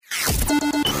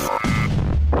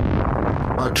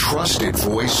your trusted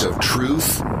voice of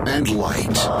truth and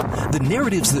light. The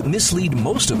narratives that mislead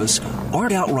most of us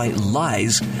aren't outright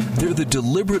lies. They're the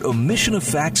deliberate omission of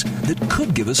facts that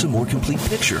could give us a more complete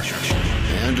picture.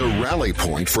 And a rally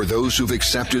point for those who've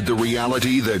accepted the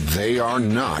reality that they are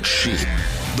not sheep.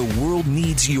 The world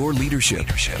needs your leadership,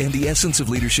 and the essence of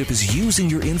leadership is using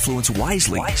your influence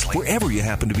wisely wherever you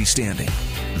happen to be standing.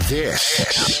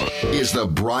 This is the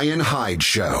Brian Hyde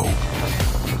Show.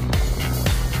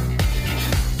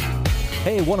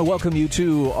 Hey, I want to welcome you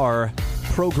to our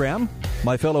program,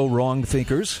 my fellow wrong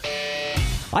thinkers.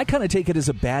 I kind of take it as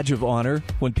a badge of honor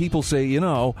when people say,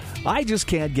 I just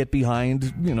can't get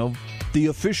behind, the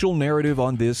official narrative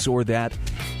on this or that.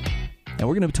 And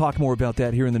we're going to talk more about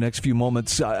that here in the next few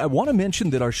moments. I want to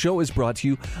mention that our show is brought to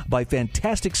you by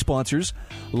fantastic sponsors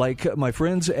like my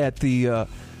friends at the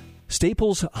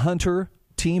Staples Hunter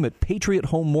team at Patriot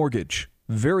Home Mortgage.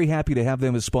 Very happy to have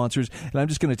them as sponsors. And I'm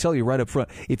just going to tell you right up front,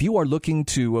 if you are looking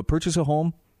to purchase a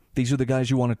home, these are the guys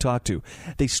you want to talk to.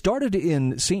 They started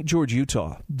in St. George,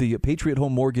 Utah. The Patriot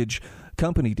Home Mortgage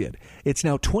company did. It's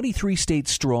now 23 states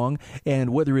strong, and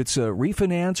whether it's a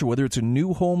refinance or whether it's a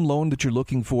new home loan that you're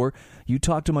looking for, you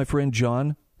talk to my friend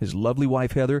John, his lovely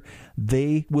wife Heather.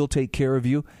 They will take care of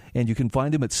you, and you can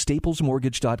find them at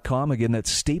staplesmortgage.com. Again,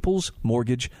 that's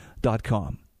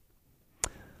staplesmortgage.com.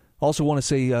 Also want to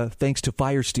say thanks to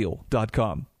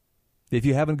firesteel.com. If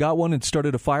you haven't got one and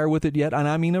started a fire with it yet, and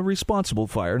I mean a responsible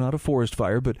fire, not a forest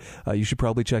fire, but you should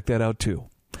probably check that out too.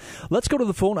 Let's go to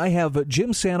the phone. I have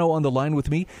Jim Sano on the line with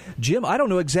me. Jim, I don't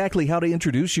know exactly how to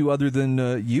introduce you other than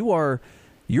you're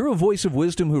a voice of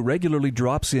wisdom who regularly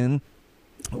drops in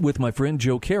with my friend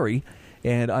Joe Carey,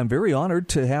 and I'm very honored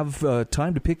to have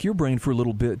time to pick your brain for a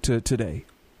little bit today.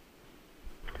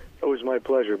 It was my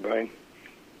pleasure, Brian.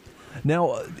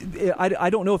 Now, I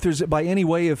don't know if there's, by any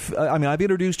way, I've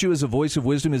introduced you as a voice of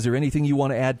wisdom. Is there anything you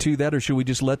want to add to that, or should we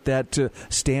just let that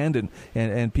stand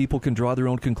and people can draw their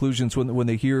own conclusions when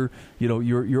they hear,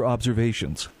 your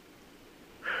observations?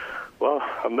 Well,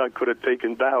 I'm not good at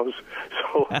taking bows,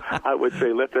 so I would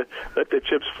say let the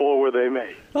chips fall where they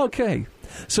may. Okay.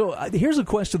 So here's a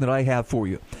question that I have for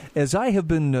you. As I have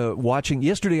been watching,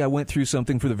 yesterday I went through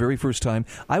something for the very first time.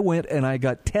 I went and I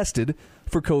got tested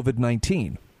for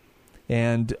COVID-19.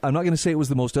 And I'm not going to say it was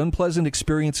the most unpleasant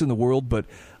experience in the world, but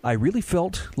I really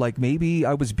felt like maybe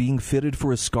I was being fitted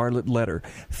for a scarlet letter.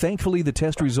 Thankfully, the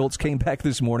test results came back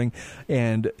this morning,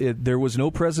 and there was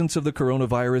no presence of the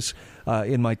coronavirus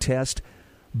in my test.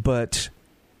 But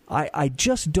I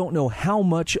just don't know how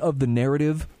much of the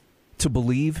narrative to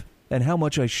believe and how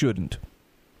much I shouldn't.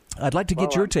 I'd like to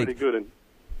get your take.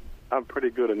 I'm pretty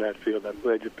good in that field. I'm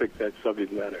glad you picked that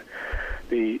subject matter.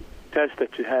 The test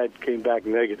that you had came back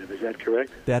negative. Is that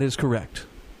correct? That is correct.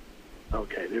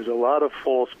 Okay. There's a lot of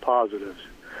false positives,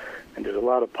 and there's a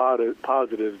lot of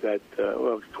positives that,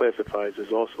 classifies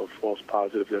as also false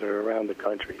positives that are around the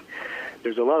country.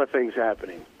 There's a lot of things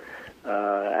happening.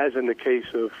 As in the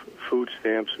case of food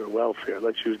stamps or welfare,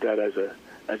 let's use that as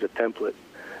a template.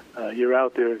 You're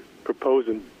out there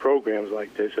proposing programs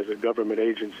like this as a government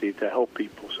agency to help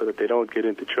people so that they don't get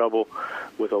into trouble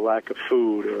with a lack of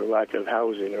food or a lack of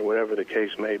housing or whatever the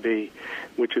case may be,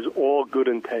 which is all good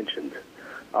intentioned.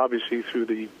 Obviously, through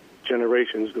the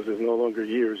generations, because there's no longer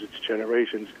years, it's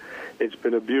generations, it's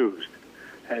been abused.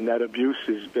 And that abuse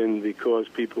has been because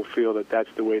people feel that that's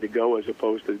the way to go, as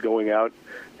opposed to going out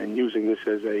and using this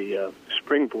as a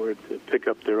springboard to pick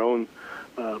up their own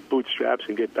bootstraps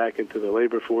and get back into the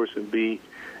labor force and be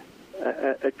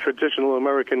a traditional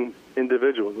American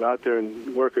individual. Go out there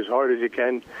and work as hard as you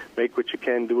can, make what you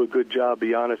can, do a good job,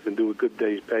 be honest, and do a good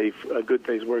day's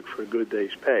work for a good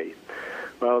day's pay.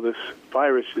 Well, this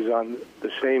virus is on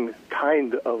the same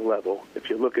kind of level,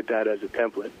 if you look at that as a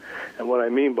template. And what I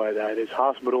mean by that is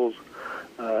hospitals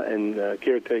and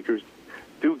caretakers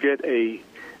do get a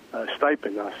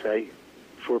stipend, I'll say,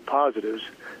 for positives,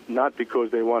 not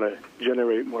because they want to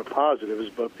generate more positives,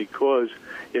 but because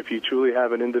if you truly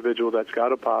have an individual that's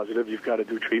got a positive, you've got to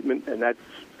do treatment, and that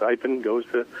stipend goes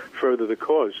to further the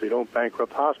cause, so you don't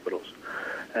bankrupt hospitals.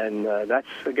 And that's,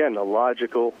 again, a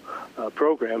logical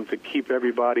program to keep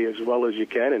everybody as well as you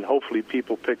can, and hopefully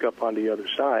people pick up on the other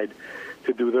side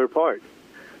to do their part.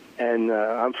 And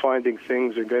I'm finding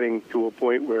things are getting to a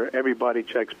point where everybody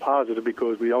checks positive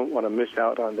because we don't want to miss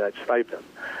out on that stipend.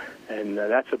 And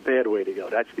that's a bad way to go.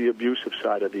 That's the abusive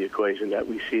side of the equation that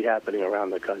we see happening around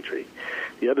the country.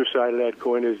 The other side of that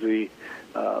coin is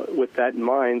with that in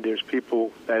mind, there's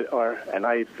people that are, and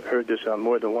I've heard this on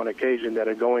more than one occasion, that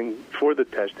are going for the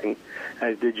testing,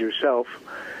 as did yourself.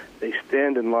 They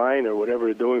stand in line or whatever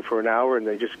they're doing for an hour, and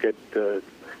they just get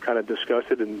kind of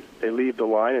disgusted, and they leave the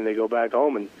line and they go back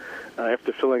home. And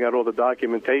after filling out all the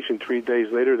documentation, 3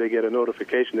 days later they get a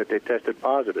notification that they tested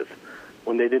positive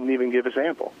when they didn't even give a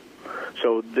sample.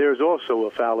 So there's also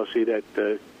a fallacy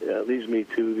that leads me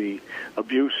to the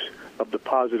abuse of the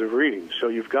positive readings. So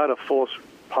you've got a false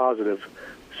positive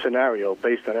scenario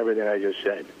based on everything I just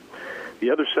said.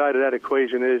 The other side of that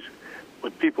equation is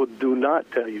what people do not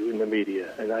tell you in the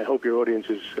media, and I hope your audience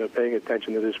is paying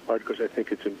attention to this part because I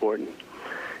think it's important,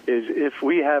 is if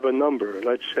we have a number,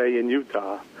 let's say in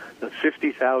Utah, of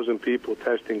 50,000 people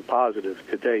testing positive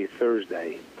today,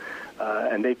 Thursday,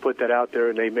 and they put that out there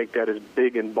and they make that as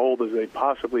big and bold as they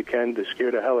possibly can to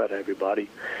scare the hell out of everybody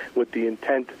with the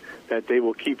intent that they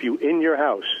will keep you in your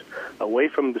house, away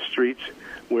from the streets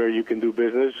where you can do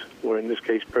business, or in this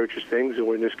case purchase things,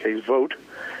 or in this case vote,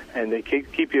 and they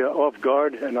keep you off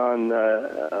guard and on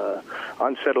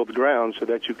unsettled ground so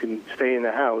that you can stay in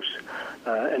the house.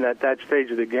 And at that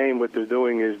stage of the game, what they're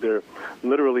doing is they're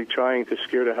literally trying to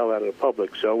scare the hell out of the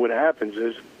public. So what happens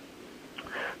is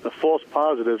the false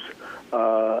positives,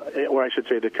 or I should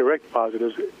say the correct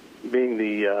positives, being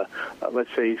the,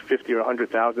 let's say, 50 or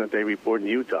 100,000 that they report in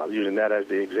Utah, using that as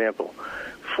the example.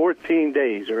 14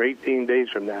 days or 18 days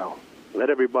from now, let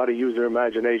everybody use their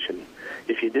imagination.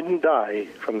 If you didn't die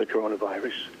from the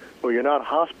coronavirus, or you're not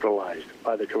hospitalized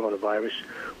by the coronavirus,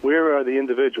 where are the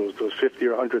individuals, those 50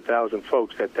 or 100,000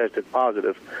 folks that tested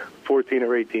positive 14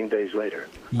 or 18 days later?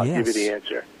 I'll give you the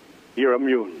answer. You're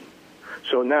immune.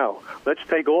 So now, let's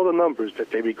take all the numbers that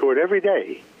they record every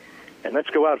day, and let's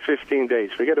go out 15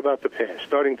 days. Forget about the past,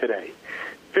 starting today.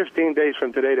 15 days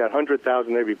from today, that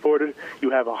 100,000 they reported, you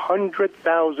have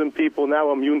 100,000 people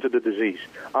now immune to the disease,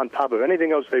 on top of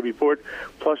anything else they report,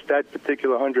 plus that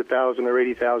particular 100,000 or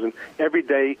 80,000 every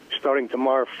day starting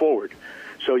tomorrow forward.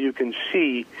 So you can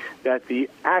see that the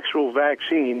actual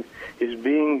vaccine is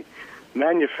being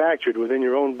manufactured within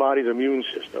your own body's immune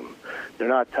system. They're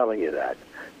not telling you that.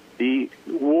 The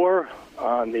war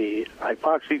on the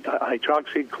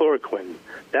hydroxychloroquine,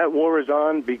 that war is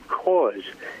on because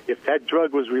if that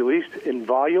drug was released in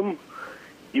volume,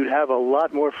 you'd have a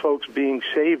lot more folks being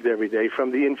saved every day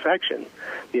from the infection.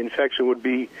 The infection would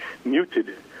be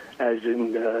muted, as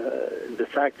in the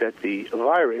fact that the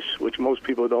virus, which most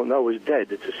people don't know, is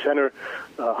dead. It's a center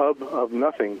hub of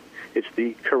nothing. It's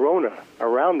the corona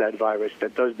around that virus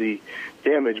that does the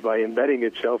damage by embedding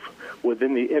itself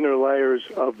within the inner layers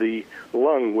of the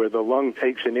lung, where the lung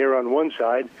takes in air on one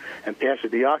side and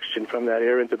passes the oxygen from that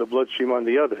air into the bloodstream on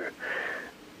the other.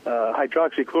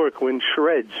 Hydroxychloroquine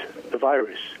shreds the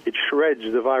virus. It shreds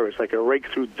the virus like a rake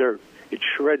through dirt. It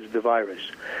shreds the virus.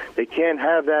 They can't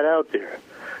have that out there.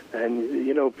 And,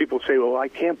 you know, people say, well, I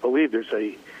can't believe there's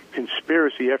a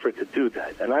conspiracy effort to do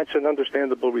that. And that's an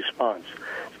understandable response.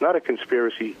 It's not a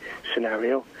conspiracy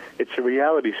scenario. It's a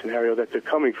reality scenario that they're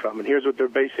coming from. And here's what they're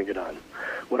basing it on.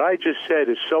 What I just said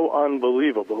is so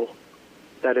unbelievable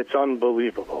that it's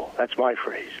unbelievable. That's my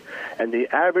phrase. And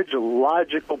the average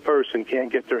logical person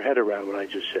can't get their head around what I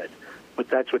just said. But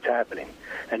that's what's happening.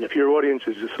 And if your audience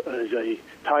is a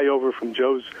tie-over from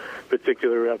Joe's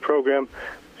particular program,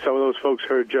 some of those folks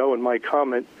heard Joe and my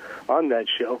comment on that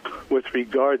show with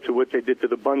regard to what they did to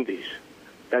the Bundys.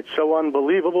 That's so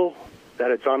unbelievable that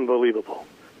it's unbelievable.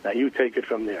 Now, you take it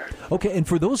from there. Okay, and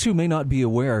for those who may not be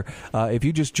aware, if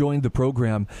you just joined the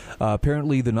program,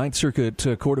 apparently the Ninth Circuit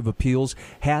Court of Appeals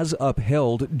has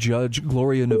upheld Judge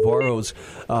Gloria Navarro's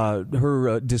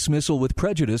her dismissal with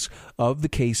prejudice of the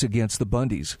case against the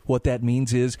Bundys. What that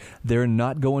means is they're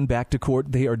not going back to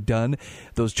court. They are done.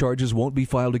 Those charges won't be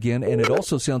filed again. And it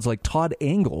also sounds like Todd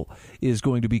Engel is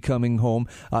going to be coming home.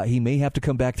 He may have to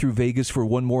come back through Vegas for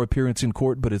one more appearance in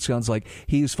court, but it sounds like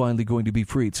he is finally going to be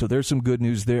freed. So there's some good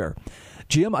news there.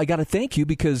 Jim, I got to thank you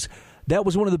because that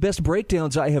was one of the best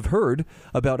breakdowns I have heard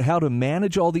about how to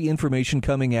manage all the information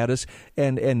coming at us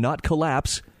and not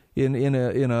collapse in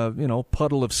a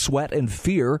puddle of sweat and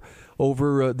fear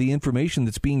over the information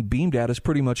that's being beamed at us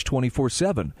pretty much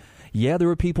 24/7. Yeah, there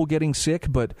are people getting sick,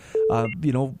 but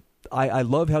I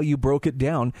love how you broke it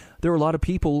down. There are a lot of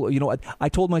people. I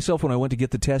told myself when I went to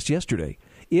get the test yesterday,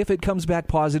 if it comes back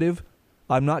positive,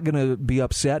 I'm not going to be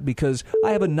upset because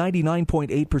I have a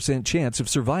 99.8% chance of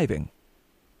surviving.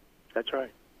 That's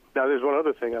right. Now, there's one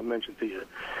other thing I mentioned to you.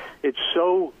 It's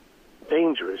so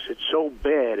dangerous. It's so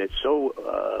bad. It's so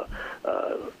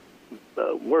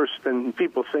worse than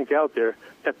people think out there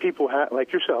that people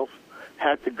like yourself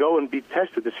had to go and be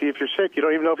tested to see if you're sick. You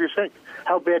don't even know if you're sick.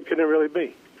 How bad can it really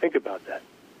be? Think about that.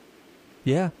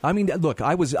 Yeah, I mean, look,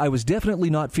 I was definitely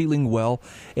not feeling well,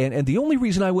 and the only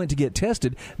reason I went to get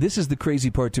tested, this is the crazy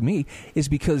part to me, is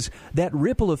because that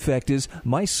ripple effect is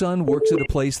my son works at a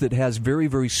place that has very,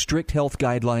 very strict health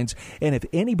guidelines, and if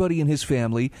anybody in his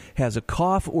family has a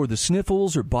cough or the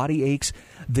sniffles or body aches,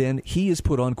 then he is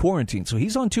put on quarantine. So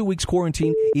he's on 2 weeks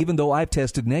quarantine, even though I've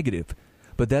tested negative.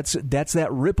 But that's that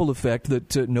ripple effect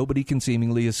that nobody can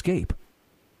seemingly escape.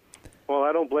 Well,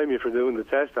 I don't blame you for doing the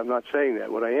test. I'm not saying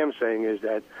that. What I am saying is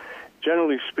that,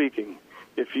 generally speaking,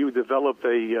 if you develop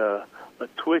a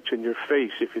twitch in your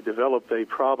face, if you develop a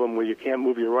problem where you can't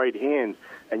move your right hand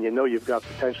and you know you've got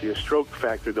potentially a stroke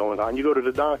factor going on, you go to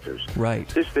the doctors. Right.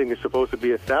 This thing is supposed to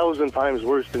be 1,000 times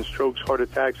worse than strokes, heart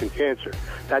attacks, and cancer.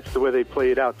 That's the way they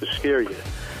play it out to scare you.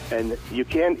 And you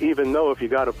can't even know if you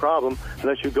got a problem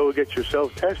unless you go get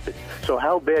yourself tested. So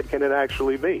how bad can it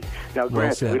actually be? Now,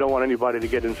 granted, we don't want anybody to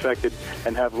get infected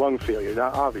and have lung failure,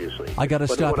 now, obviously. I got to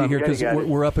stop you here because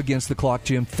we're up against the clock,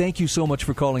 Jim. Thank you so much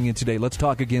for calling in today. Let's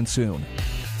talk again soon.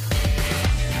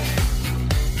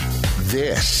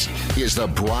 This is the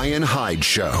Brian Hyde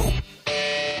Show.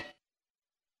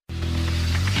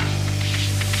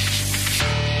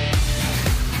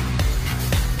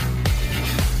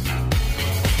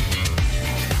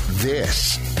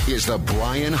 This is the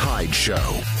Brian Hyde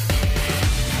Show.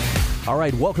 All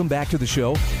right, welcome back to the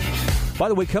show. By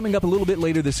the way, coming up a little bit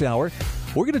later this hour,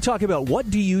 we're going to talk about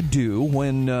what do you do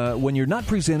when you're not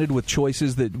presented with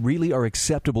choices that really are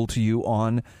acceptable to you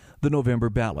on the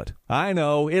November ballot. I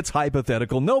know, it's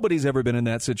hypothetical. Nobody's ever been in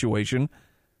that situation.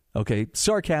 Okay,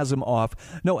 sarcasm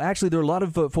off. No, actually, there are a lot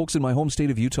of folks in my home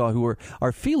state of Utah who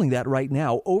are feeling that right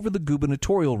now over the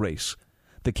gubernatorial race.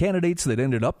 The candidates that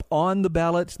ended up on the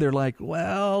ballot, they're like,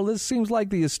 well, this seems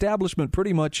like the establishment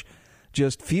pretty much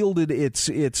just fielded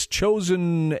its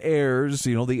chosen heirs,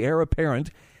 the heir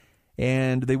apparent,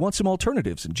 and they want some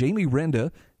alternatives. And Jamie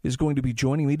Renda is going to be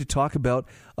joining me to talk about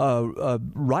a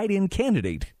write-in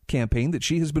candidate campaign that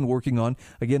she has been working on.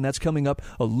 Again, that's coming up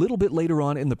a little bit later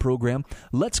on in the program.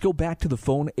 Let's go back to the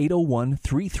phone,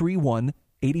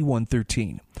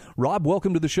 801-331-8113. Rob,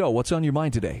 welcome to the show. What's on your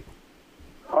mind today?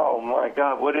 Oh, my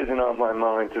God, what isn't on my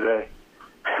mind today?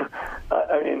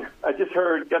 I mean, I just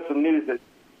got some news that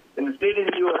in the state of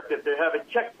New York that they're having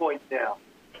checkpoints now.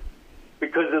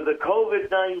 Because of the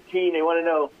COVID-19, they want to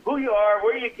know who you are,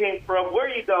 where you came from, where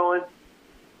you going.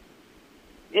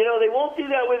 They won't do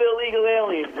that with illegal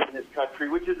aliens in this country,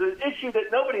 which is an issue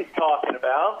that nobody's talking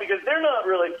about because they're not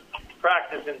really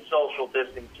practicing social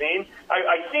distancing.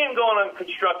 I see them going on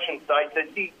construction sites. I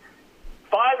see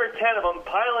 5 or 10 of them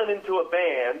piling into a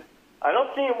band. I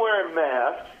don't see them wearing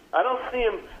masks. I don't see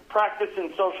them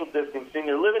practicing social distancing.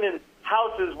 They're living in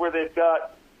houses where they've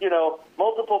got,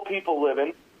 multiple people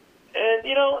living. And,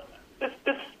 this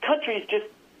country is just,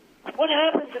 what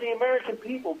happened to the American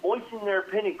people voicing their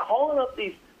opinion, calling up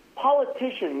these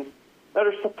politicians that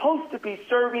are supposed to be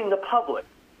serving the public?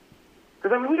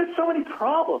 Because, we got so many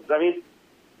problems.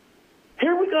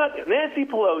 Here we got Nancy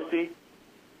Pelosi.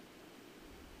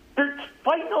 They're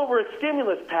fighting over a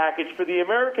stimulus package for the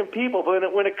American people,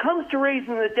 but when it comes to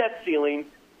raising the debt ceiling,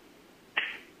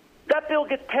 that bill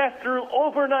gets passed through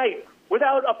overnight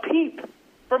without a peep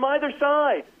from either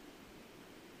side.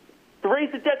 To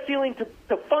raise the debt ceiling to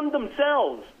fund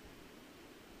themselves.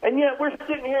 And yet we're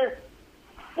sitting here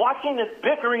watching this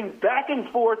bickering back and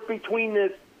forth between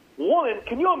this woman.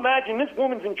 Can you imagine this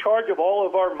woman's in charge of all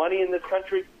of our money in this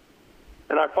country?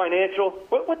 And our financial,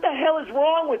 what the hell is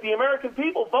wrong with the American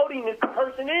people voting this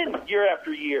person in year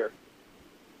after year?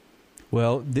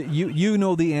 Well, you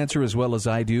know the answer as well as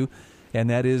I do, and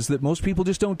that is that most people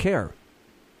just don't care.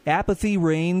 Apathy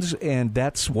reigns, and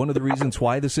that's one of the reasons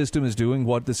why the system is doing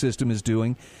what the system is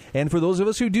doing. And for those of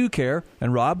us who do care,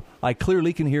 and Rob, I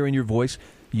clearly can hear in your voice,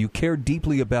 you care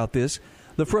deeply about this.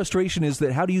 The frustration is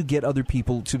that how do you get other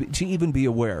people to even be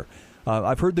aware?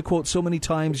 I've heard the quote so many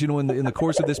times, in the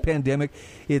course of this pandemic,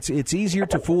 it's easier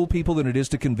to fool people than it is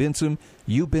to convince them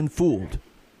you've been fooled.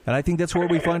 And I think that's where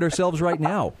we find ourselves right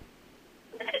now.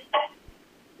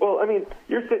 Well,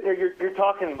 you're sitting there, you're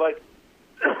talking like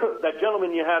that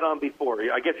gentleman you had on before.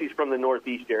 I guess he's from the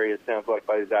Northeast area, it sounds like,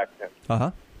 by his accent. Uh-huh.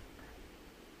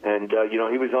 And,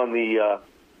 he was on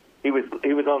he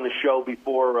was on the show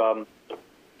before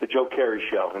the Joe Kerry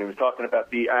show, and he was talking about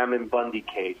the Ammon Bundy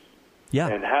case. Yeah.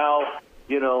 And how,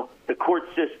 the court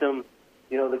system,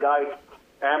 the guy,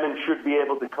 Ammon, should be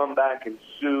able to come back and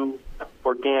sue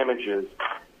for damages.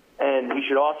 And he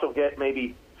should also get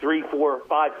maybe 3, 4,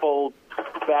 5-fold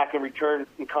back in return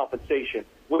in compensation,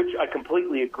 which I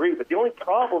completely agree. But the only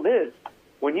problem is,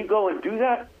 when you go and do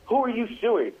that, who are you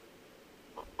suing?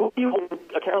 Who are you holding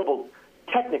accountable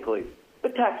technically? The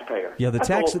taxpayer. Yeah,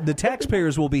 the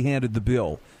taxpayers will be handed the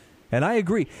bill. And I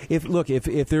agree.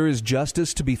 If there is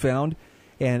justice to be found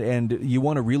and you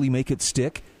want to really make it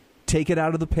stick, take it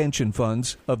out of the pension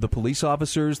funds of the police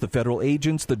officers, the federal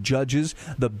agents, the judges,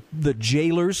 the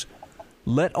jailers.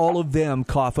 Let all of them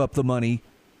cough up the money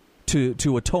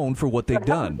to atone for what they've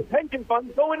done. The pension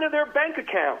funds go into their bank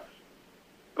accounts.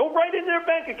 Go right into their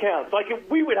bank accounts like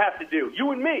we would have to do,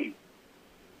 you and me.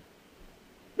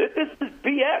 This is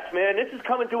BS, man. This is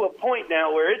coming to a point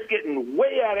now where it's getting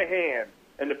way out of hand,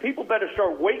 and the people better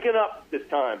start waking up this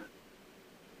time.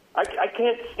 I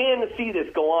can't stand to see this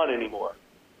go on anymore.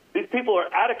 These people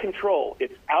are out of control.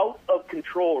 It's out of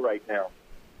control right now,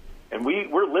 and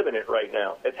we're living it right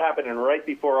now. It's happening right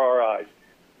before our eyes.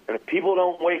 And if people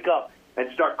don't wake up and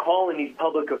start calling these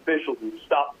public officials and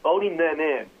stop voting them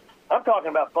in, I'm talking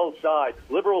about both sides,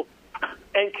 liberal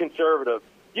and conservative.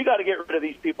 You got to get rid of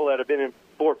these people that have been in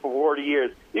for 40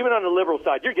 years. Even on the liberal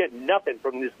side, you're getting nothing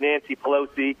from this Nancy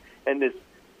Pelosi and this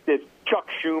Chuck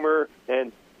Schumer,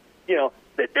 and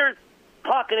they're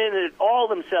pocketing it all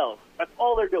themselves. That's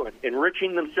all they're doing,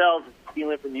 enriching themselves and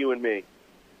stealing from you and me.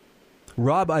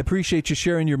 Rob, I appreciate you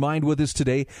sharing your mind with us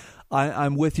today.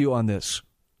 I'm with you on this.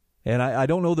 And I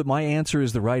don't know that my answer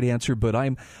is the right answer, but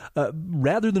I'm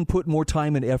rather than put more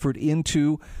time and effort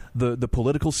into the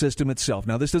political system itself.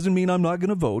 Now, this doesn't mean I'm not going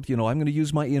to vote. I'm going to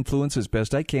use my influence as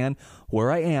best I can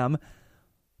where I am.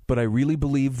 But I really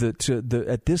believe that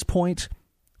at this point,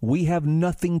 we have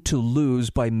nothing to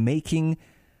lose by making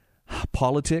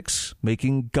politics,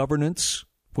 making governance,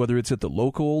 whether it's at the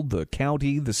local, the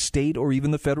county, the state, or even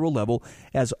the federal level,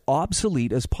 as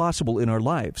obsolete as possible in our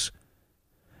lives.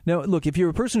 Now, look, if you're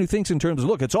a person who thinks in terms of,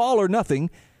 look, it's all or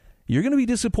nothing, you're going to be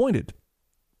disappointed.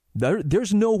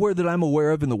 There's nowhere that I'm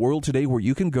aware of in the world today where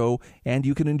you can go and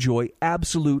you can enjoy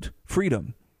absolute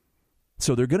freedom.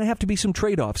 So there are going to have to be some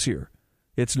trade-offs here.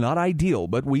 It's not ideal,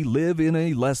 but we live in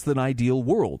a less than ideal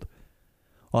world.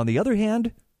 On the other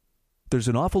hand, there's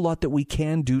an awful lot that we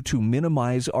can do to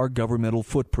minimize our governmental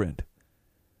footprint.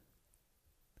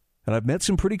 And I've met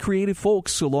some pretty creative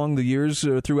folks along the years,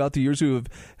 throughout the years, who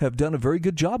have done a very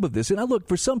good job of this. And I look,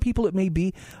 for some people, it may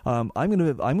be I'm going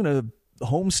to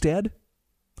homestead.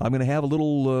 I'm going to have a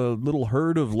little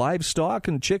herd of livestock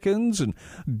and chickens and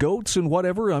goats and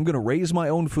whatever. I'm going to raise my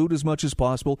own food as much as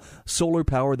possible, solar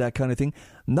power, that kind of thing.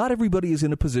 Not everybody is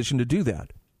in a position to do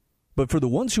that. But for the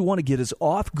ones who want to get as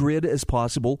off-grid as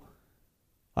possible,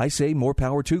 I say more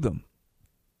power to them.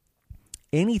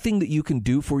 Anything that you can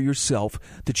do for yourself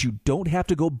that you don't have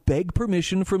to go beg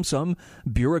permission from some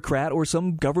bureaucrat or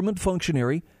some government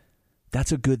functionary,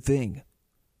 that's a good thing.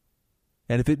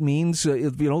 And if it means,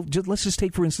 let's just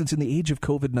take, for instance, in the age of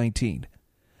COVID-19.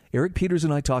 Eric Peters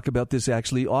and I talk about this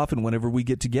actually often whenever we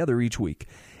get together each week.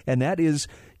 And that is,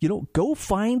 go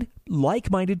find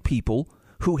like-minded people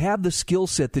who have the skill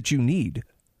set that you need.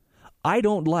 I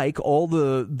don't like all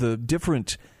the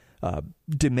different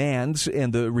demands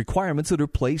and the requirements that are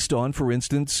placed on, for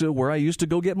instance, where I used to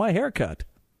go get my hair cut.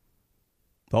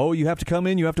 Oh, you have to come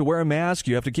in, you have to wear a mask,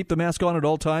 you have to keep the mask on at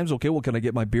all times. Okay, well, can I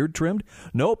get my beard trimmed?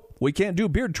 Nope, we can't do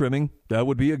beard trimming. That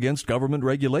would be against government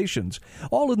regulations.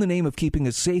 All in the name of keeping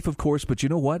us safe, of course, but you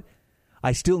know what?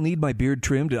 I still need my beard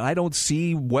trimmed, and I don't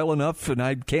see well enough, and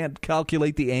I can't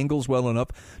calculate the angles well enough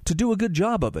to do a good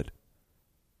job of it.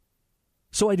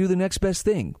 So I do the next best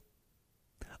thing.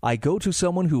 I go to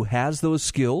someone who has those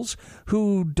skills,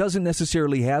 who doesn't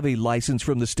necessarily have a license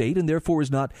from the state and therefore is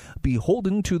not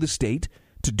beholden to the state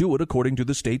to do it according to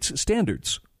the state's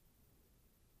standards.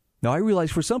 Now, I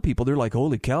realize for some people, they're like,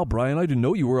 holy cow, Brian, I didn't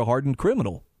know you were a hardened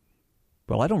criminal.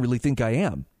 Well, I don't really think I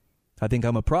am. I think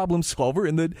I'm a problem solver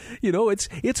and that,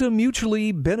 it's a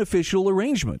mutually beneficial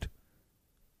arrangement.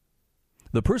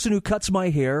 The person who cuts my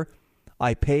hair,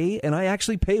 I pay, and I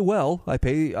actually pay well. I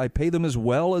pay them as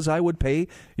well as I would pay,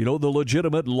 the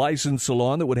legitimate licensed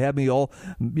salon that would have me all,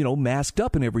 masked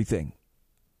up and everything.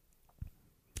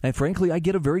 And frankly, I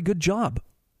get a very good job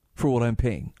for what I'm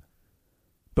paying.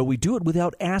 But we do it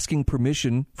without asking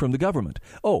permission from the government.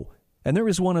 Oh, and there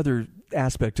is one other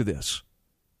aspect to this.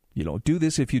 Do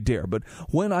this if you dare. But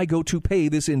when I go to pay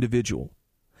this individual,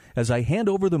 as I hand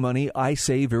over the money, I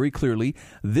say very clearly,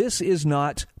 this is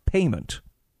not payment.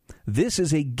 This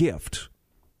is a gift,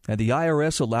 and the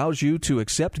IRS allows you to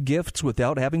accept gifts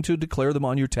without having to declare them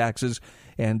on your taxes,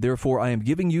 and therefore I am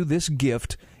giving you this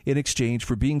gift in exchange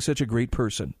for being such a great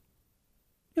person.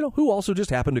 Who also just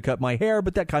happened to cut my hair,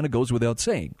 but that kind of goes without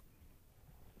saying.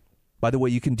 By the way,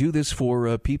 you can do this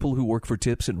for people who work for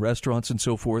tips in restaurants and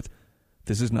so forth.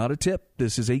 This is not a tip.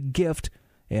 This is a gift,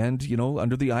 and,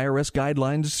 under the IRS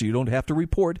guidelines, you don't have to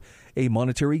report a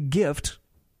monetary gift.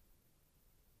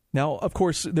 Now, of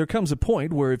course, there comes a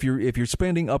point where if you're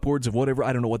spending upwards of whatever,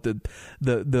 I don't know what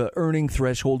the earning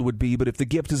threshold would be, but if the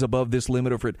gift is above this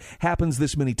limit or if it happens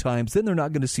this many times, then they're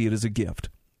not going to see it as a gift.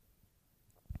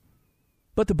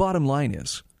 But the bottom line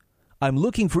is, I'm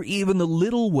looking for even the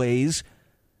little ways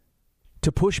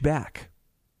to push back,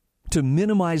 to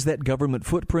minimize that government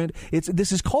footprint.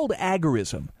 This is called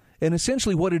agorism. And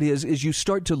essentially what it is you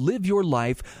start to live your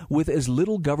life with as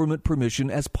little government permission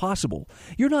as possible.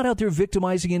 You're not out there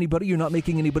victimizing anybody. You're not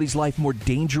making anybody's life more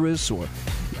dangerous or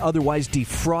otherwise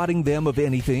defrauding them of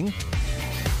anything.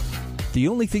 The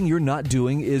only thing you're not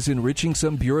doing is enriching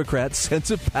some bureaucrat's sense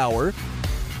of power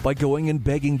by going and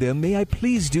begging them, may I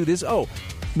please do this? Oh,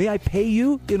 may I pay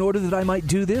you in order that I might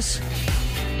do this?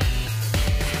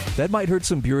 That might hurt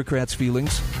some bureaucrats'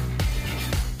 feelings.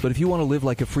 But if you want to live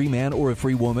like a free man or a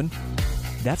free woman,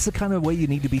 that's the kind of way you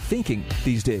need to be thinking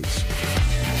these days.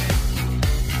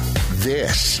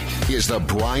 This is the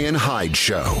Brian Hyde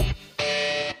Show.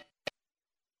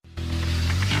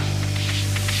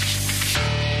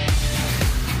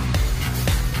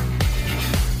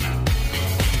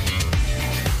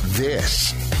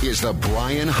 This is the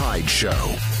Brian Hyde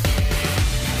Show.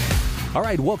 All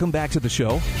right, welcome back to the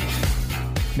show.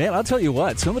 Man, I'll tell you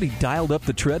what, somebody dialed up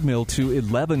the treadmill to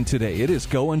 11 today. It is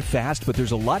going fast, but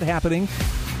there's a lot happening.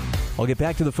 I'll get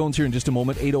back to the phones here in just a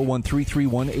moment,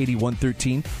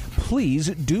 801-331-8113. Please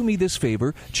do me this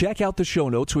favor. Check out the show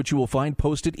notes, which you will find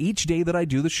posted each day that I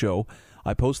do the show.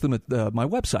 I post them at my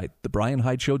website,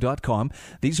 thebrianhydeshow.com.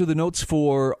 These are the notes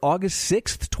for August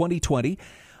 6th, 2020.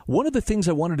 One of the things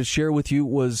I wanted to share with you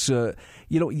was, there's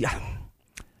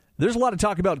a lot of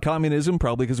talk about communism,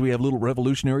 probably because we have little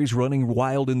revolutionaries running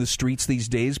wild in the streets these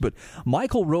days. But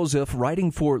Michael Roseff, writing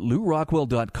for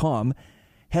LewRockwell.com,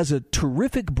 has a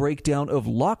terrific breakdown of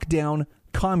lockdown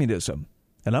communism.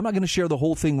 And I'm not going to share the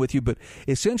whole thing with you, but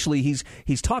essentially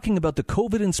he's talking about the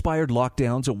COVID-inspired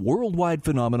lockdowns, a worldwide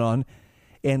phenomenon,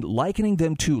 and likening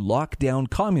them to lockdown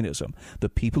communism. The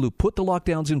people who put the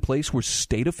lockdowns in place were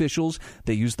state officials.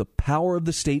 They used the power of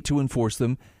the state to enforce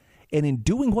them. And in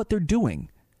doing what they're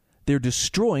doing, they're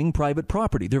destroying private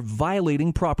property. They're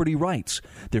violating property rights.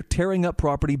 They're tearing up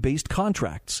property-based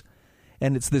contracts.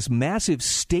 And it's this massive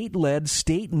state-led,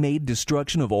 state-made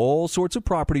destruction of all sorts of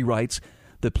property rights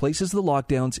that places the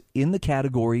lockdowns in the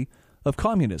category of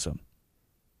communism.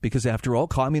 Because after all,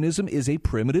 communism is a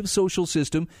primitive social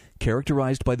system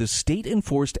characterized by the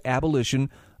state-enforced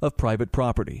abolition of private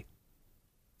property.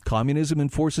 Communism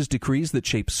enforces decrees that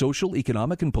shape social,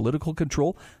 economic, and political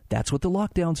control. That's what the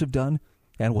lockdowns have done.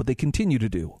 And what they continue to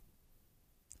do.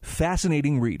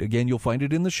 Fascinating read. Again, you'll find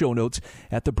it in the show notes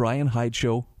at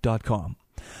thebrianhydeshow.com.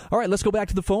 All right, let's go back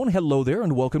to the phone. Hello there,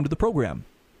 and welcome to the program.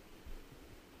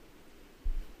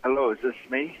 Hello, is this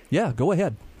me? Yeah, go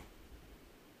ahead.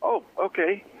 Oh,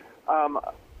 okay. A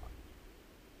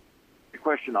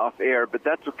question off air, but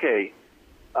that's okay.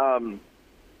 I'll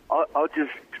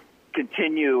just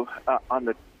continue on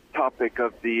the topic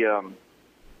of your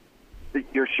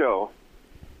show.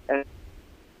 And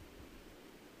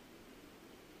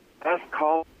last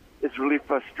call is really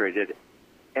frustrated,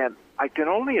 and I can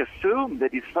only assume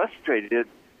that he's frustrated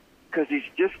because he's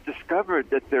just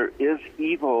discovered that there is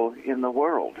evil in the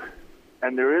world,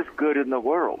 and there is good in the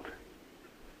world.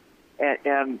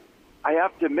 And I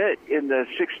have to admit, in the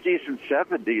 60s and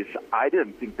 70s, I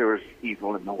didn't think there was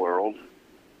evil in the world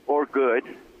or good.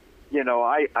 You know,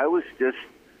 I was just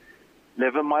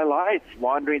living my life,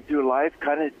 wandering through life,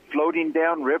 kind of floating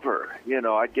downriver. You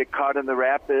know, I'd get caught in the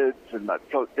rapids and I'd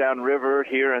float downriver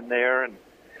here and there.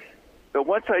 But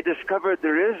once I discovered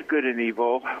there is good and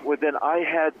evil, well, then I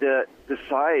had to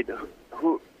decide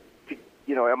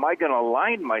am I going to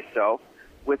align myself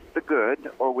with the good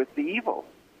or with the evil?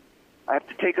 I have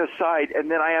to take a side,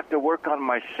 and then I have to work on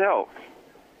myself,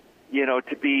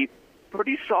 to be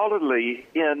pretty solidly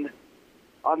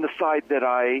on the side that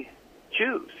I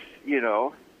choose.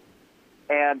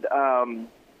 And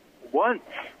once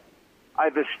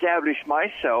I've established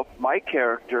myself, my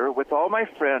character, with all my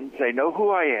friends, they know who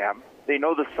I am, they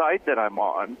know the side that I'm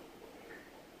on,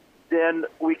 then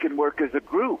we can work as a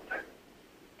group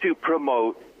to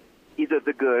promote either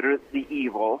the good or the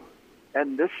evil,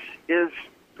 and this is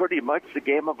pretty much the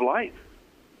game of life.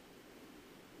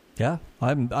 Yeah,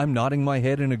 I'm nodding my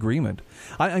head in agreement.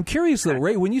 I'm curious, though,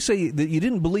 Ray, when you say that you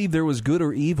didn't believe there was good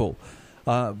or evil,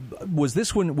 was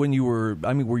this when you were,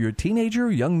 were you a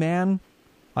teenager, young man?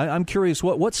 I'm curious,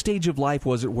 what stage of life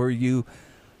was it where you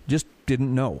just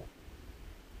didn't know?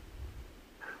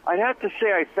 I'd have to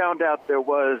say I found out there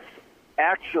was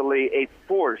actually a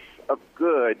force of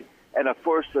good and a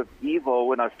force of evil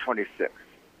when I was 26.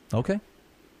 Okay.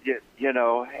 you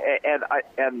know, and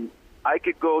I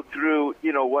could go through,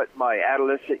 you know, what my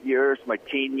adolescent years, my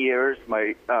teen years,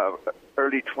 my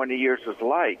early 20 years was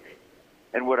like,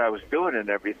 and what I was doing and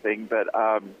everything. But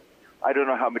I don't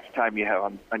know how much time you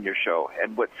have on your show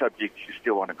and what subjects you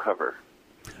still want to cover.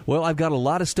 Well, I've got a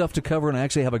lot of stuff to cover, and I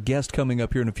actually have a guest coming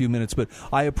up here in a few minutes, but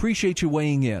I appreciate you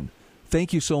weighing in.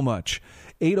 Thank you so much.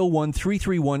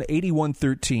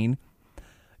 801-331-8113.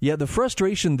 Yeah, the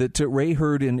frustration that Ray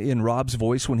heard in Rob's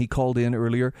voice when he called in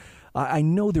earlier, I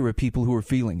know there are people who are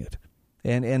feeling it.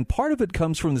 And part of it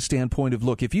comes from the standpoint of,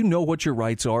 look, if you know what your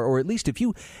rights are, or at least if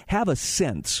you have a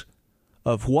sense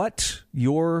of what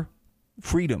your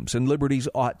freedoms and liberties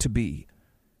ought to be,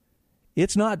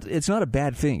 it's not a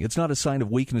bad thing. It's not a sign of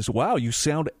weakness. Wow, you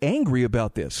sound angry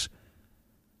about this.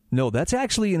 No, that's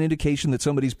actually an indication that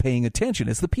somebody's paying attention.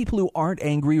 It's the people who aren't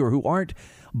angry or who aren't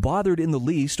bothered in the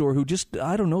least, or who just,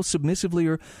 I don't know, submissively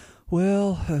or,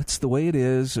 well, that's the way it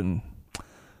is, and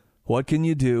what can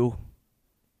you do?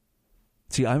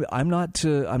 See, I'm not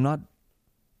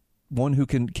one who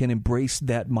can embrace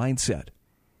that mindset.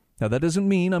 Now, that doesn't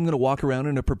mean I'm going to walk around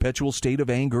in a perpetual state of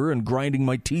anger and grinding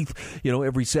my teeth,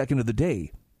 every second of the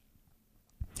day.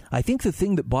 I think the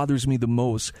thing that bothers me the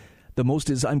most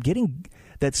is I'm getting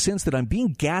that sense that I'm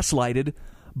being gaslighted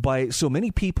by so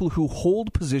many people who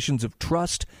hold positions of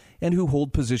trust and who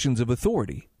hold positions of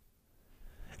authority.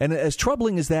 And as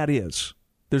troubling as that is,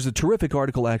 there's a terrific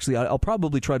article, actually. I'll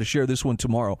probably try to share this one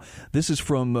tomorrow. This is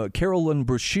from Carolyn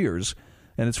Brashears,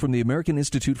 and it's from the American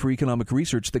Institute for Economic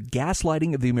Research, The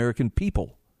Gaslighting of the American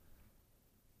People.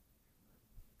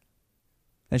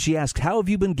 And she asked, how have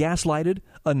you been gaslighted?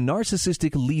 A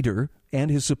narcissistic leader and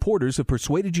his supporters have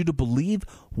persuaded you to believe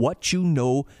what you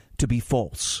know to be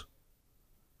false.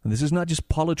 And this is not just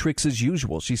politricks as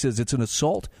usual. She says it's an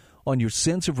assault on your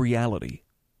sense of reality.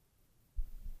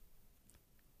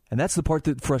 And that's the part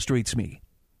that frustrates me.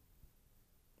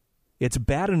 It's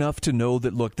bad enough to know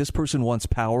that, look, this person wants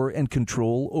power and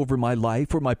control over my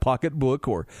life or my pocketbook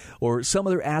or some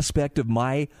other aspect of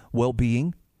my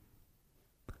well-being.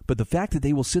 But the fact that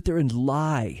they will sit there and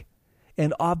lie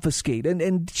and obfuscate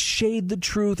and shade the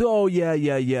truth, oh, yeah,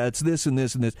 it's this and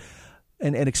this and this,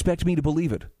 and expect me to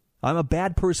believe it. I'm a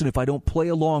bad person if I don't play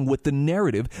along with the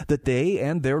narrative that they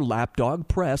and their lapdog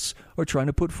press are trying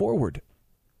to put forward.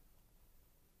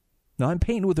 Now, I'm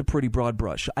painting with a pretty broad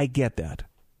brush. I get that.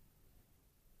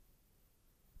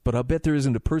 But I'll bet there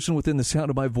isn't a person within the sound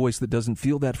of my voice that doesn't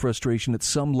feel that frustration at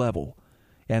some level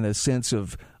and a sense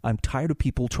of, I'm tired of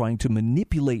people trying to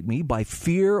manipulate me by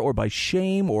fear or by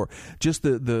shame or just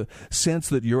the sense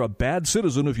that you're a bad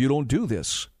citizen if you don't do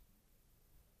this.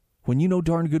 When you know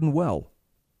darn good and well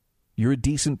you're a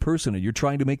decent person and you're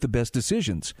trying to make the best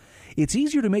decisions. It's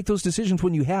easier to make those decisions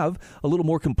when you have a little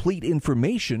more complete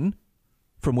information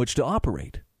from which to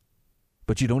operate.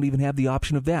 But you don't even have the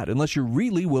option of that unless you're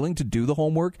really willing to do the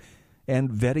homework and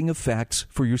vetting of facts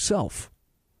for yourself.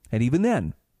 And even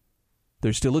then,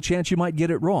 there's still a chance you might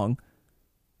get it wrong.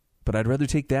 But I'd rather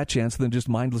take that chance than just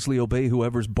mindlessly obey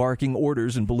whoever's barking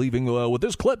orders and believing, with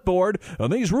this clipboard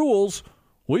and these rules,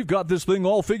 we've got this thing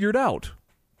all figured out.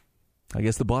 I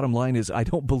guess the bottom line is I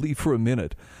don't believe for a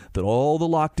minute that all the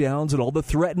lockdowns and all the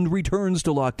threatened returns to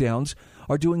lockdowns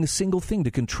are doing a single thing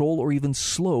to control or even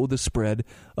slow the spread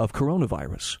of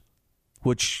coronavirus,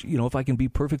 which, if I can be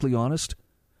perfectly honest,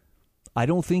 I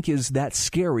don't think is that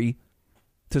scary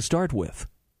to start with.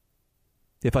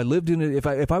 If I lived in if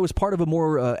I was part of a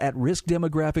more at-risk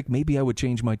demographic, maybe I would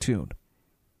change my tune.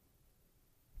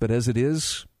 But as it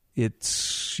is,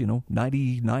 it's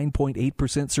 99.8%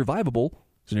 survivable.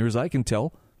 As near as I can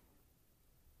tell,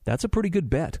 that's a pretty good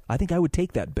bet. I think I would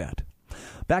take that bet.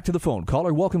 Back to the phone.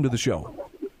 Caller, welcome to the show.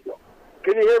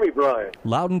 Can you hear me, Brian?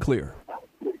 Loud and clear.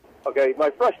 Okay, my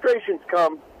frustrations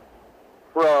come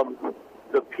from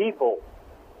the people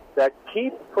that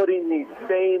keep putting these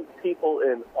same people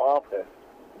in office.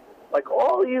 Like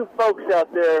all you folks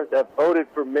out there that voted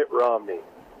for Mitt Romney,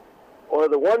 or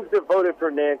the ones that voted for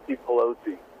Nancy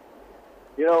Pelosi.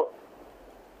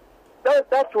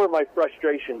 That's where my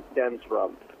frustration stems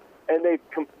from. And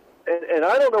and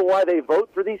I don't know why they vote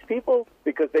for these people,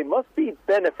 because they must be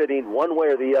benefiting one way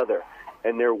or the other.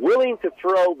 And they're willing to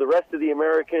throw the rest of the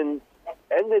Americans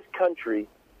and this country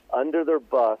under their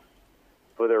bus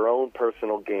for their own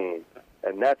personal gain.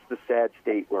 And that's the sad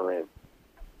state we're in.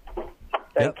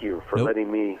 Thank you for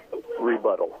letting me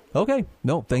rebuttal. Okay.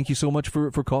 No, thank you so much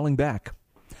for calling back.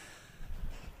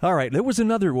 All right. There was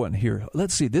another one here.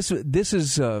 Let's see. This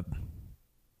is...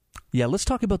 let's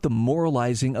talk about the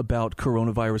moralizing about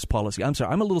coronavirus policy. I'm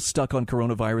sorry, I'm a little stuck on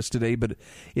coronavirus today, but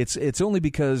it's only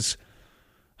because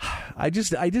I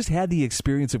just had the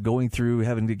experience of going through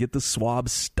having to get the swab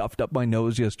stuffed up my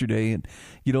nose yesterday, and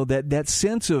that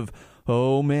sense of,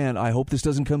 oh man, I hope this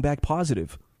doesn't come back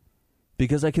positive,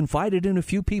 because I confided in a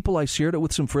few people. I shared it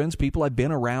with some friends, people I've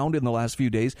been around in the last few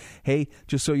days. Hey,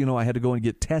 just so you know, I had to go and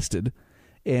get tested,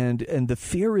 and the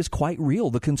fear is quite real.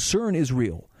 The concern is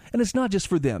real, and it's not just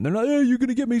for them. They're not, hey, you're going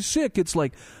to get me sick. It's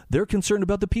like they're concerned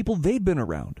about the people they've been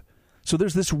around. So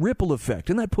there's this ripple effect,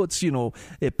 and that puts,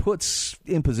 it puts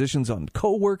impositions on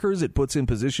coworkers, it puts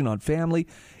imposition on family.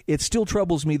 It still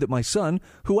troubles me that my son,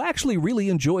 who actually really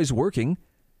enjoys working,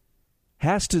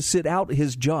 has to sit out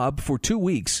his job for 2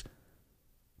 weeks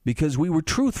because we were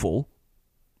truthful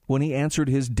when he answered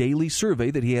his daily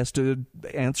survey that he has to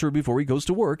answer before he goes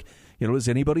to work. Is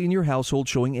anybody in your household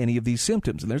showing any of these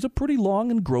symptoms? And there's a pretty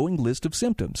long and growing list of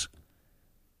symptoms.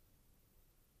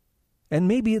 And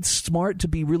maybe it's smart to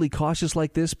be really cautious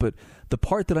like this, but the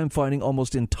part that I'm finding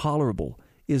almost intolerable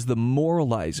is the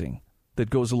moralizing that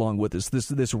goes along with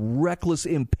this reckless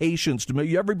impatience to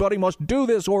me. Everybody must do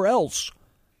this or else.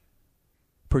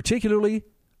 Particularly,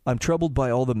 I'm troubled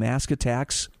by all the mask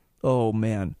attacks. Oh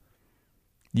man,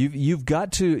 you've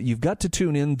got to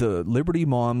tune in the Liberty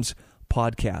Moms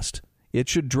podcast. It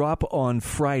should drop on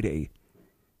Friday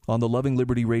on the Loving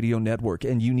Liberty Radio Network,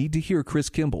 and you need to hear Chris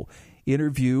Kimball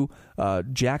interview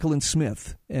Jacqueline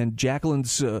Smith, and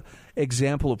Jacqueline's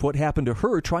example of what happened to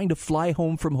her trying to fly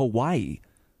home from Hawaii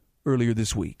earlier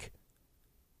this week.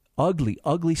 Ugly,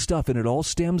 ugly stuff, and it all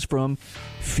stems from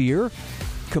fear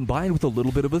combined with a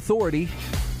little bit of authority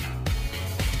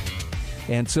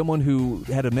and someone who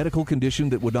had a medical condition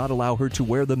that would not allow her to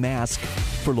wear the mask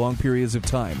for long periods of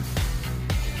time.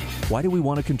 Why do we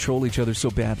want to control each other so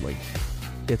badly?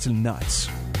 It's nuts.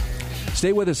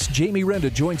 Stay with us. Jamie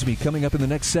Renda joins me coming up in the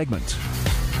next segment.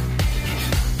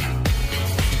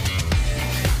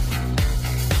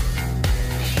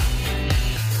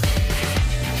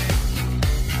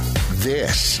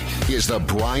 This is the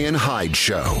Brian Hyde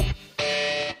Show.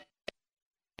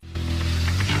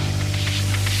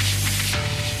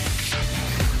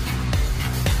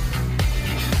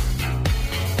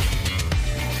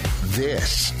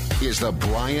 This is the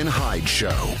Brian Hyde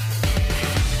Show.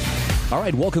 All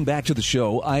right, welcome back to the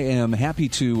show. I am happy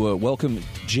to welcome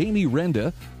Jamie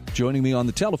Renda joining me on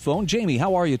the telephone. Jamie,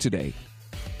 how are you today?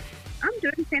 I'm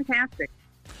doing fantastic.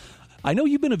 I know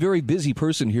you've been a very busy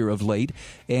person here of late,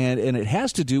 and it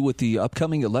has to do with the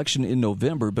upcoming election in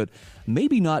November, but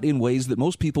maybe not in ways that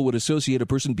most people would associate a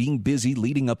person being busy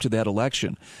leading up to that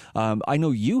election. I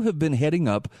know you have been heading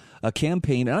up a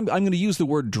campaign, and I'm going to use the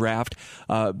word draft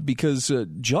because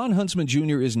Jon Huntsman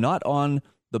Jr. is not on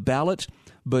the ballot,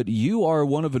 but you are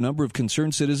one of a number of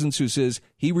concerned citizens who says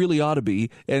he really ought to be,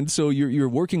 and so you're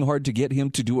working hard to get him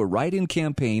to do a write-in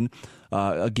campaign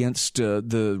against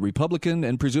the Republican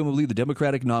and presumably the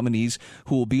Democratic nominees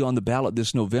who will be on the ballot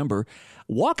this November.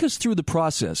 Walk us through the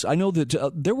process. I know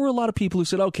that there were a lot of people who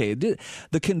said, okay,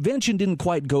 the convention didn't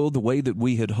quite go the way that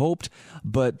we had hoped,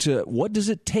 but what does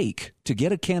it take to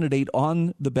get a candidate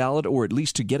on the ballot, or at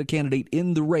least to get a candidate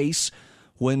in the race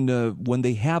when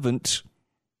they haven't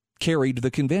carried the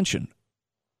convention?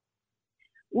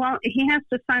 Well, he has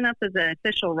to sign up as an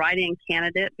official write-in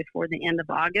candidate before the end of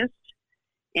August.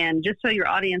 And just so your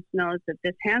audience knows that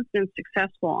this has been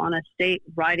successful on a state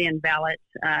write-in ballot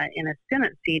in a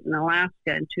Senate seat in Alaska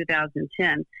in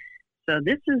 2010. So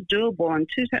this is doable, and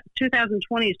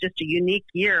 2020 is just a unique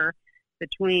year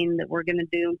between that we're going to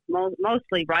do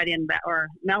mostly write-in or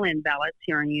mail-in ballots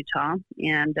here in Utah.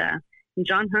 And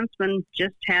Jon Huntsman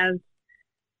just has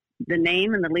the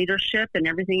name and the leadership and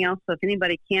everything else. So if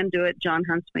anybody can do it, Jon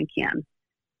Huntsman can.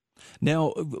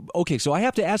 Now, okay, so I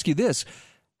have to ask you this.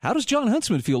 How does Jon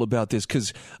Huntsman feel about this?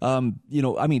 Because,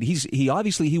 he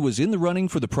obviously was in the running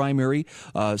for the primary.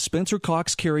 Spencer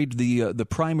Cox carried the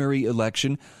primary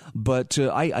election. But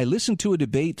I listened to a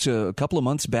debate a couple of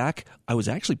months back. I was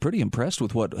actually pretty impressed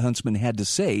with what Huntsman had to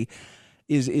say.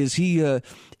 Is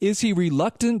he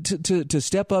reluctant to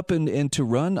step up and to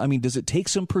run? I mean, does it take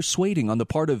some persuading on the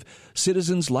part of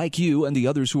citizens like you and the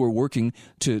others who are working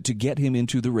to get him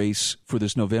into the race for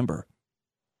this November?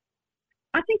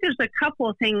 I think there's a couple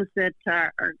of things that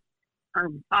are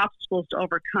obstacles to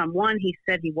overcome. One, he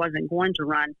said he wasn't going to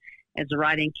run as a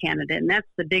write-in candidate, and that's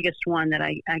the biggest one that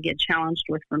I get challenged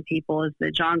with from people, is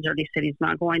that Jon's already said he's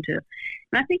not going to.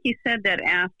 And I think he said that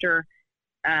after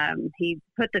he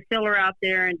put the filler out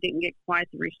there and didn't get quite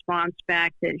the response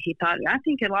back that he thought. I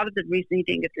think a lot of the reason he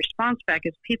didn't get the response back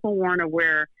is people weren't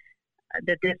aware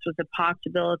that this was a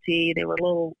possibility. They were a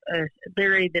little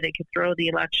leery that it could throw the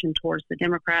election towards the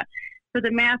Democrat. So the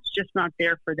math's just not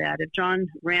there for that. If Jon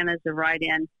ran as a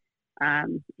write-in,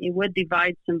 It would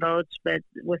divide some votes, but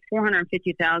with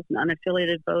 450,000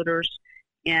 unaffiliated voters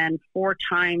and 4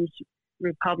 times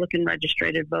Republican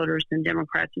registered voters than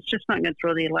Democrats, it's just not going to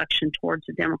throw the election towards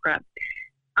a Democrat.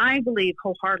 I believe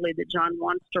wholeheartedly that John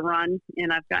wants to run,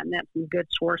 and I've gotten that from good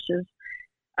sources.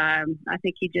 I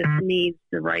think he just needs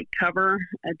the right cover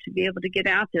to be able to get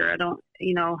out there.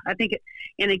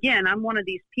 And again, I'm one of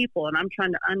these people, and I'm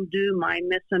trying to undo my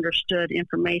misunderstood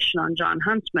information on Jon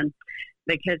Huntsman,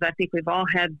 because I think we've all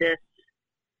had this.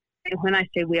 When I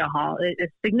say we all, a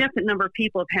significant number of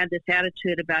people have had this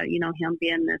attitude about, him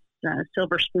being this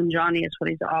silver spoon Johnny is what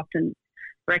he's often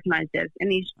recognized as.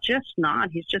 And he's just not.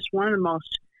 He's just one of the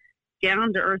most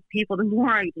down-to-earth people. The more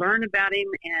I learn about him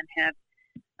and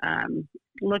have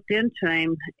looked into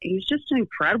him, he's just an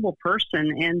incredible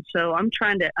person. And so I'm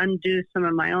trying to undo some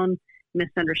of my own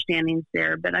misunderstandings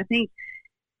there. But I think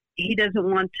he doesn't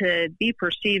want to be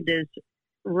perceived as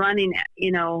running,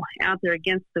 out there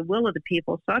against the will of the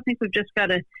people. So I think we've just got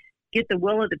to get the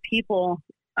will of the people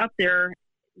up there,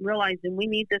 realizing we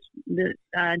need this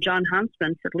Jon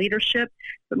Huntsman for leadership,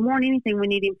 but more than anything, we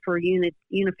need him for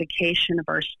unification of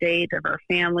our state, of our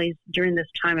families during this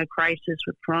time of crisis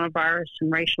with coronavirus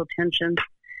and racial tensions.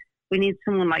 We need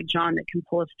someone like John that can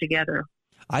pull us together.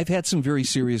 I've had some very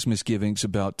serious misgivings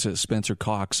about Spencer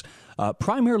Cox,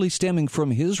 primarily stemming from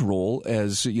his role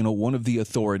as, one of the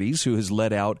authorities who has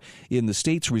led out in the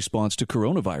state's response to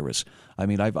coronavirus. I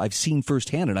mean, I've seen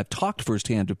firsthand, and I've talked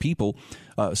firsthand to people,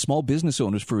 small business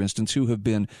owners, for instance, who have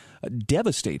been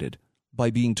devastated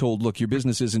by being told, look, your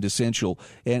business isn't essential,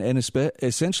 and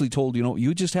essentially told,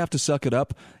 you just have to suck it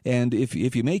up, and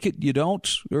if you make it, you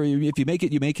don't, or if you make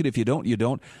it, you make it, if you don't, you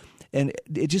don't. And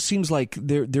it just seems like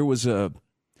there was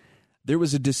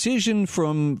a decision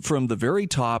from the very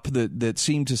top that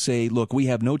seemed to say, look, we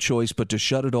have no choice but to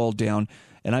shut it all down.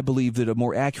 And I believe that a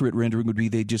more accurate rendering would be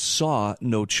they just saw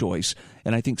no choice.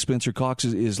 And I think Spencer Cox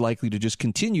is likely to just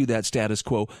continue that status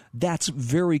quo. That's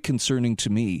very concerning to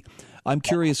me. I'm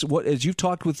curious, as you've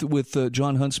talked with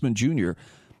Jon Huntsman Jr.,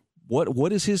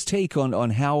 what is his take on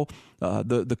how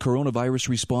the coronavirus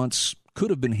response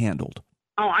could have been handled?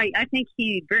 Oh, I think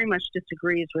he very much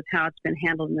disagrees with how it's been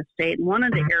handled in the state. And one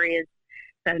of the areas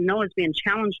that I know is being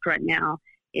challenged right now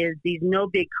is these no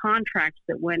big contracts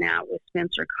that went out with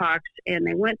Spencer Cox, and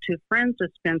they went to friends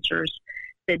of Spencer's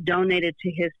that donated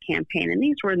to his campaign. And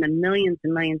these were in the millions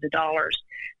and millions of dollars.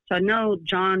 So I know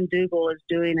John Dougal is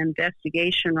doing an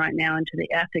investigation right now into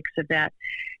the ethics of that.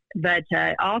 But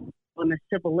also on the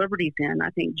civil liberties end, I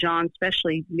think John,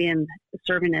 especially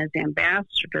serving as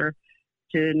ambassador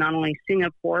to not only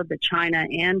Singapore, but China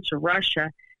and to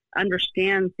Russia,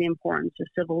 understands the importance of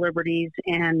civil liberties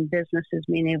and businesses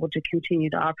being able to continue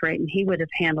to operate. And he would have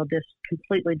handled this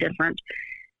completely different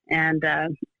and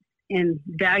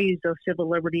values those civil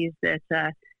liberties that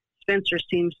Spencer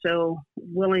seems so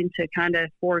willing to kind of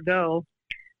forego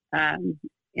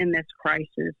in this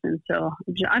crisis. And so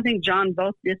I think John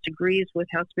both disagrees with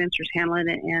how Spencer's handling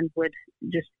it and would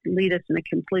just lead us in a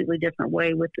completely different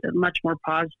way with a much more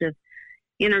positive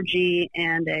energy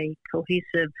and a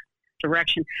cohesive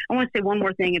direction. I want to say one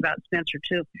more thing about Spencer,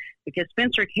 too, because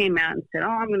Spencer came out and said,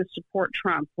 I'm going to support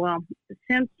Trump. Well,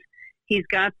 since he's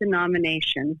got the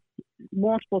nomination,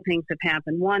 multiple things have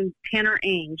happened. One, Tanner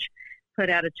Ainge put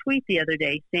out a tweet the other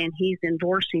day saying he's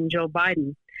endorsing Joe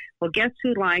Biden. Well, guess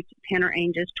who liked Tanner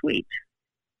Ainge's tweet?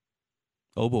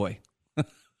 Oh, boy.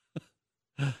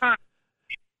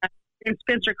 And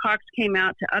Spencer Cox came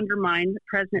out to undermine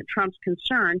President Trump's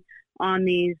concern on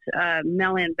these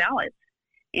mail-in ballots.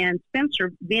 And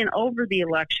Spencer, being over the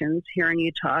elections here in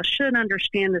Utah, should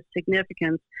understand the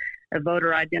significance of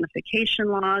voter identification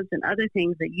laws and other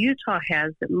things that Utah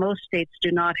has that most states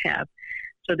do not have.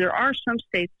 So there are some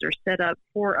states that are set up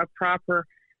for a proper,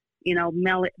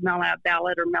 mail-out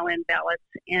ballot or mail-in ballots,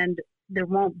 and there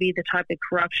won't be the type of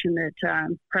corruption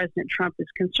that President Trump is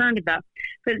concerned about.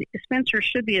 But Spencer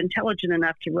should be intelligent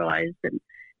enough to realize that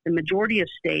the majority of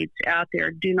states out there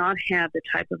do not have the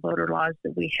type of voter laws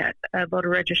that we have, voter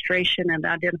registration and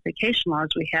identification laws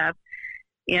we have,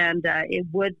 and it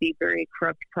would be a very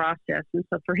corrupt process. And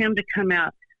so for him to come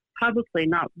out publicly,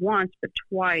 not once but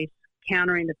twice,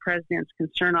 countering the president's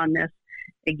concern on this,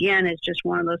 again, is just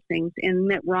one of those things. And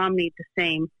Mitt Romney, the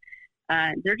same.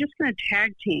 They're just going to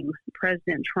tag team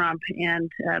President Trump,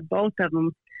 and both of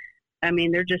them,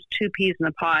 they're just two peas in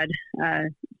a pod.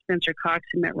 Spencer Cox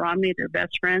and Mitt Romney, they're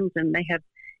best friends, and they have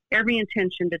every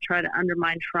intention to try to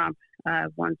undermine Trump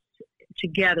once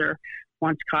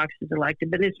Cox is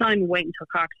elected. But it's not even waiting until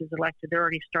Cox is elected. They're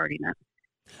already starting it.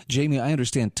 Jamie, I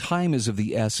understand time is of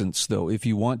the essence, though, if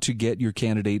you want to get your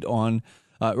candidate on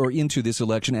or into this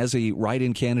election as a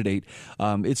write-in candidate.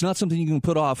 It's not something you can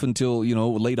put off until,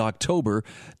 late October.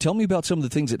 Tell me about some of the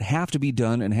things that have to be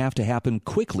done and have to happen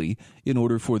quickly in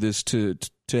order for this to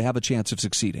have a chance of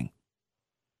succeeding.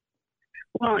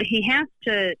 Well, he has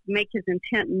to make his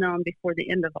intent known before the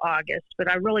end of August,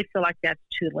 but I really feel like that's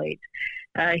too late.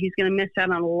 He's going to miss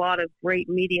out on a lot of great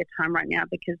media time right now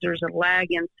because there's a lag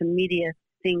in some media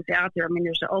things out there. I mean,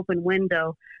 there's an open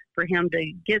window for him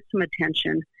to get some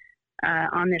attention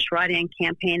on this write-in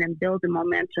campaign and build the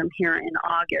momentum here in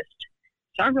August.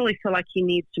 So I really feel like he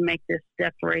needs to make this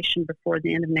declaration before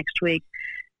the end of next week.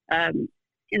 And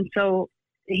so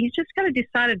he's just got to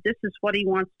decide if this is what he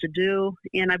wants to do.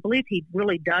 And I believe he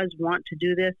really does want to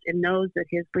do this and knows that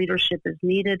his leadership is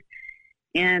needed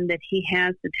and that he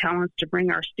has the talents to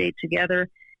bring our state together.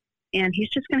 And he's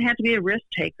just going to have to be a risk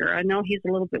taker. I know he's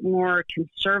a little bit more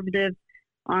conservative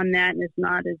on that and is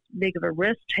not as big of a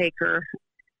risk taker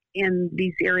in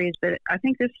these areas, but I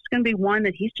think this is going to be one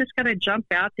that he's just got to jump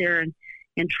out there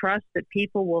and trust that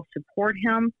people will support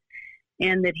him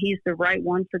and that he's the right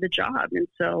one for the job. And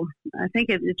so I think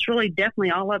it's really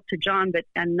definitely all up to John, but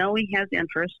I know he has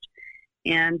interest.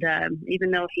 And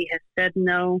even though he has said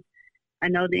no, I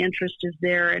know the interest is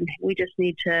there, and we just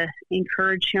need to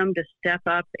encourage him to step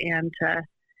up and to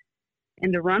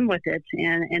run with it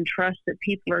and trust that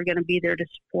people are going to be there to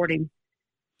support him.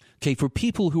 Okay, for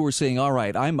people who are saying, all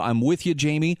right, I'm with you,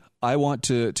 Jamie, I want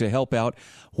to help out,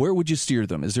 where would you steer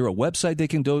them? Is there a website they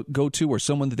can go to or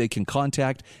someone that they can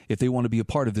contact if they want to be a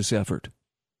part of this effort?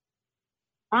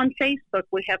 On Facebook,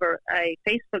 we have a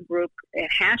Facebook group,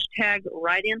 hashtag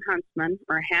WriteInHuntsman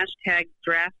or hashtag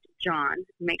DraftJohn.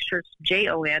 Make sure it's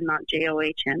Jon, not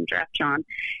JOHN, DraftJohn.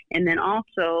 And then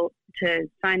also to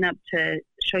sign up to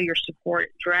show your support,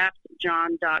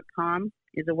 draftjohn.com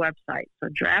is a website. So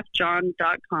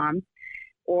draftjohn.com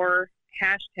or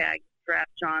hashtag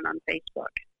DraftJohn on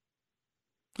Facebook.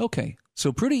 Okay,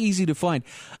 so pretty easy to find.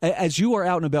 As you are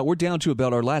out and about, we're down to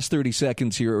about our last 30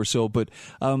 seconds here or so, but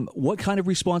what kind of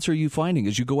response are you finding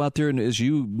as you go out there and as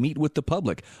you meet with the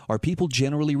public? Are people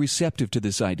generally receptive to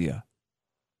this idea?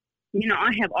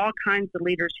 I have all kinds of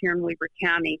leaders here in Weber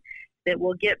County that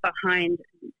will get behind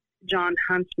Jon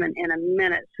Huntsman in a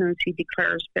minute as soon as he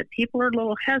declares, but people are a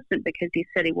little hesitant because he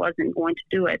said he wasn't going to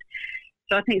do it.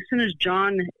 So I think as soon as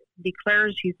John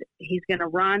declares he's going to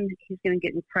run, he's going to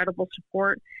get incredible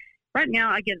support. Right now,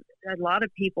 I get a lot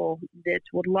of people that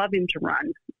would love him to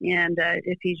run, and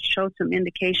if he shows some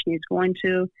indication he's going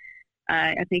to,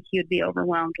 I think he would be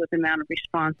overwhelmed with the amount of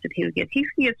response that he would get. He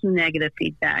can get some negative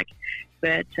feedback,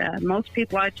 but most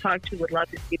people I talk to would love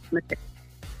to see him.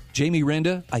 Jamie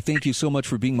Renda, I thank you so much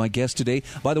for being my guest today.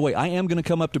 By the way, I am going to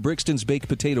come up to Brixton's Baked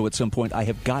Potato at some point. I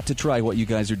have got to try what you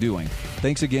guys are doing.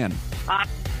 Thanks again.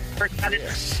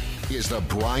 This is the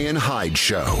Brian Hyde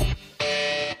Show.